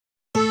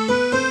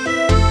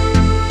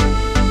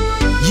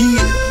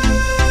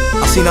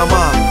así nada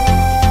más.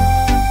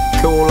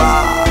 Que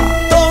volar.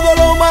 Todo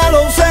lo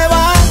malo se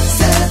va,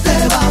 se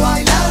te va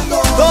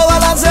bailando. todas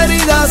las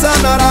heridas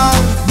sanarán.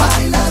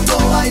 Bailando,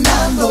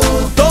 bailando.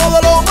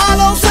 Todo lo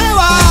malo se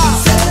va,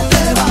 Se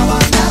te va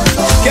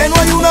bailando. que no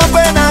hay una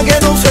pena que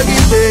no se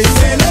quite.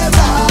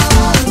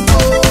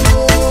 Celebrando.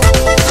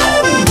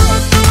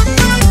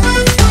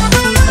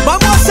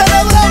 Vamos a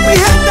celebrar, mi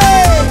gente.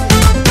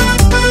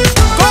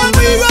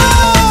 Conmigo.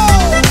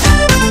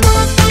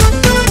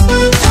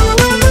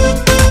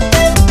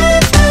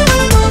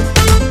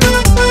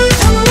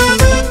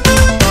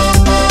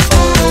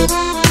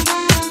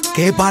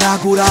 Que para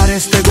curar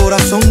este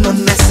corazón no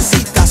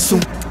necesitas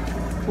un...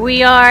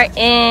 We are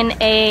in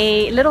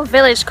a little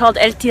village called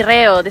El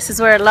Tirreo. This is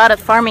where a lot of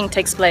farming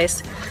takes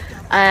place.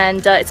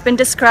 And it's been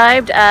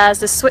described as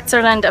the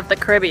Switzerland of the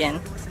Caribbean.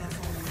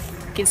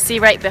 You can see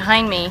right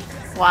behind me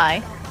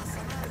why.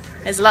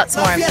 There's lots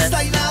more of this.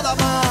 Fiesta y nada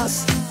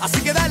más.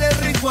 Así que dale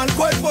ritmo al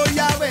cuerpo y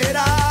ya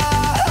verás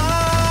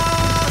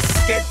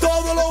que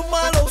todo lo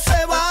malo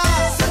se va.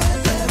 Se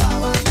te va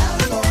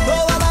bailando.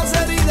 Todas las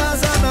heridas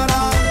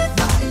sanarán.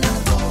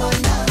 Bailando,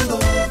 bailando.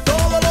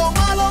 Todo lo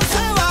malo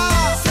se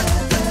va. Se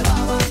te va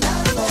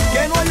bailando.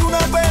 Que no hay una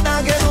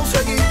pena que no se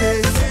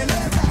quite.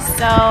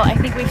 So I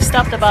think we've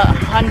stopped about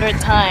 100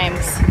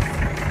 times.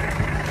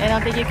 I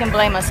don't think you can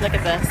blame us. Look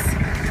at this.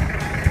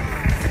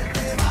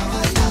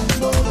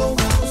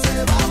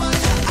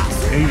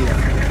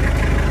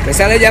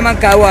 Esa le llaman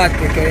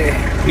caguate, que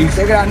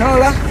dice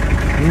granola,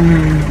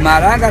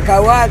 maranga,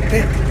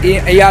 caguate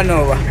y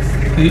anova.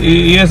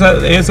 Y esa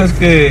es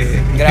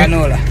que...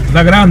 Granola.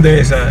 La grande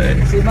esa.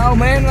 Sí, más o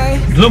menos ahí.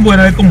 ¿Tú son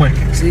buenas de comer?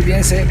 Sí,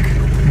 bien seca.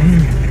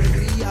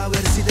 Y a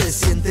ver si te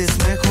sientes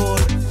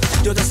mejor.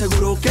 Yo te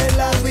aseguro que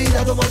la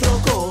vida toma otro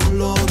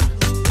color.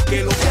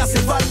 Que lo que hace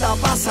falta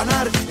para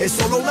sanar es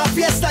solo una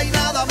fiesta y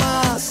nada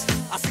más.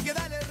 Así que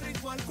dale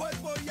ritmo al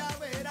cuerpo y ya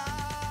verás.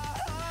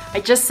 I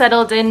just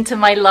settled into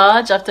my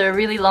lodge after a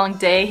really long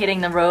day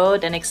hitting the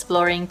road and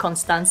exploring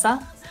Constanza.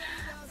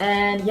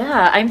 And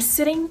yeah, I'm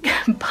sitting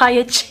by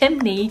a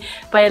chimney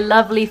by a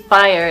lovely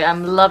fire.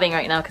 I'm loving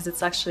right now because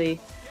it's actually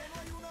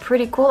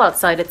pretty cool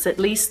outside. It's at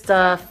least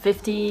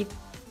 50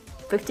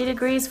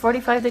 degrees,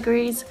 45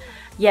 degrees.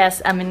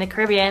 Yes, I'm in the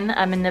Caribbean.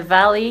 I'm in the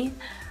valley.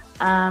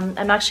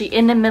 I'm actually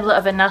in the middle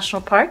of a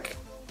national park,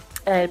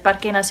 El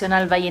Parque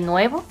Nacional Valle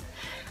Nuevo.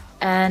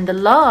 And the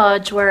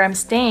lodge where I'm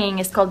staying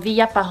is called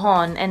Villa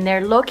Pajon, and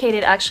they're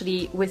located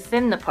actually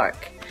within the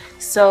park.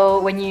 So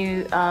when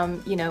you,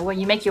 when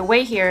you make your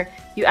way here,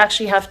 you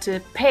actually have to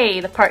pay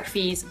the park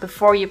fees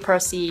before you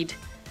proceed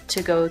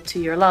to go to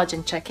your lodge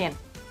and check in.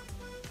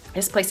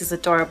 This place is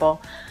adorable.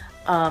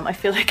 I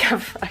feel like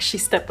I've actually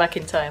stepped back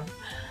in time,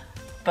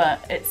 but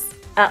it's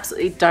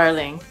absolutely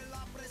darling.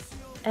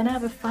 And I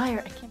have a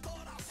fire. I can't.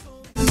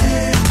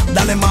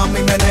 Dale mami,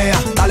 menea,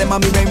 dale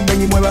mami, ven,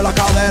 ven y mueve la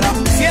cadera.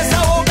 Si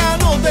esa boca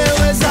no te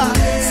besa,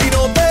 si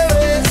no te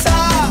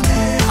besa,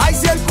 ay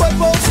si el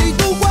cuerpo, si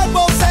tu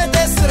cuerpo se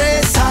te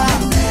estresa.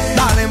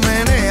 Dale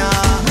menea,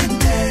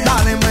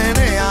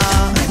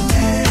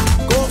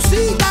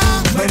 cosita.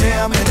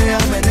 Menea, menea,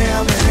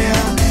 menea, menea.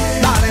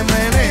 Dale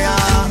menea,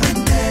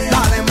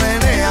 dale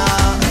menea.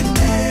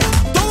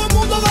 Todo el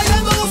mundo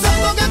bailando,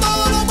 gozando que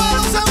todo lo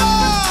malo se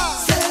va.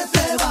 Se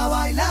te va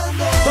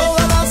bailando.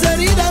 Todas las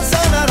heridas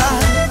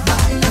sanarán.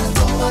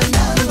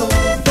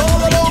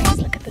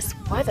 Look at this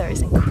weather,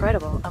 it's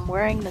incredible. I'm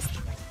wearing this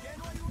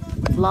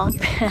long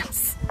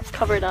pants. I've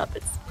covered up.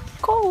 It's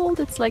cold.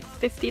 It's like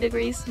 50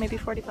 degrees, maybe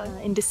 45.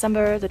 In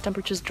December, the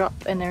temperatures drop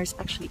and there's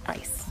actually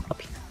ice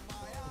up here.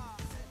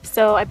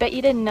 So I bet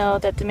you didn't know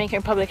that Dominican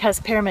Republic has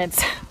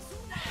pyramids.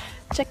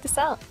 Check this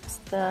out. It's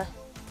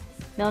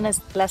known as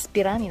Las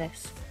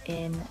Pirámides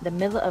in the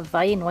middle of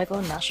Valle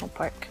Nuevo National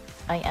Park.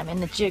 I am in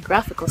the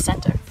geographical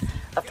center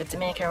of the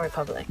Dominican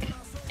Republic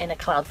in a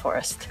cloud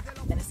forest.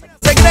 And it's like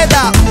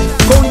Secreta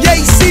con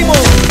Jay Simon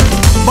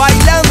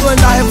bailando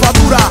en la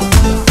jefatura.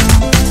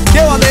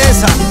 Llévate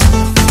esa.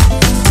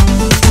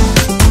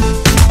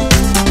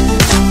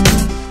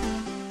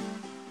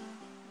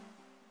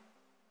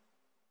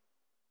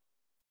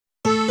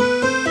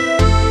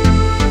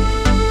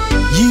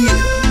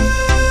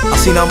 Yeah,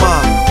 así nada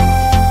más.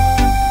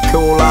 Que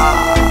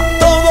volar.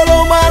 Todo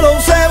lo malo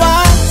se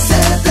va.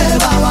 Se te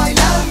va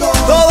bailando.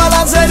 Todas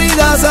las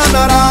heridas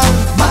sanarán.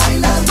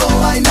 Bailando,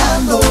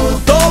 bailando.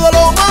 Todo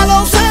lo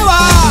malo se va.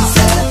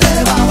 Se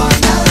te va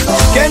bailando.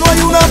 Que no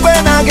hay una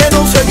pena que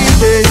no se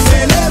quite.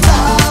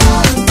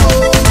 Celebrando.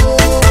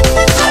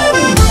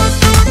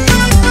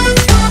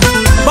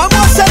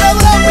 Vamos a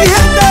celebrar, mi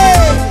gente.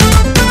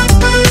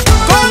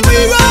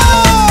 Conmigo.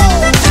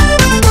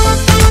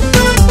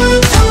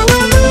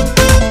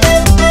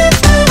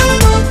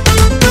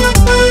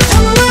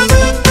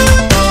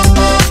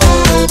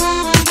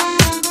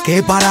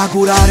 Que para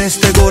curar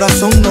este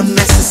corazón no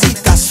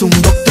necesitas un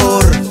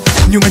doctor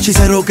ni un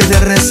hechicero que te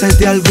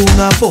recete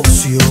alguna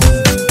poción.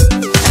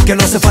 Que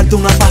no hace falta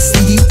una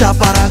pastillita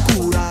para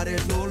curar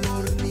el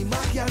dolor, ni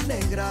magia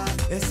negra,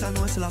 esa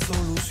no es la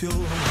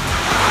solución.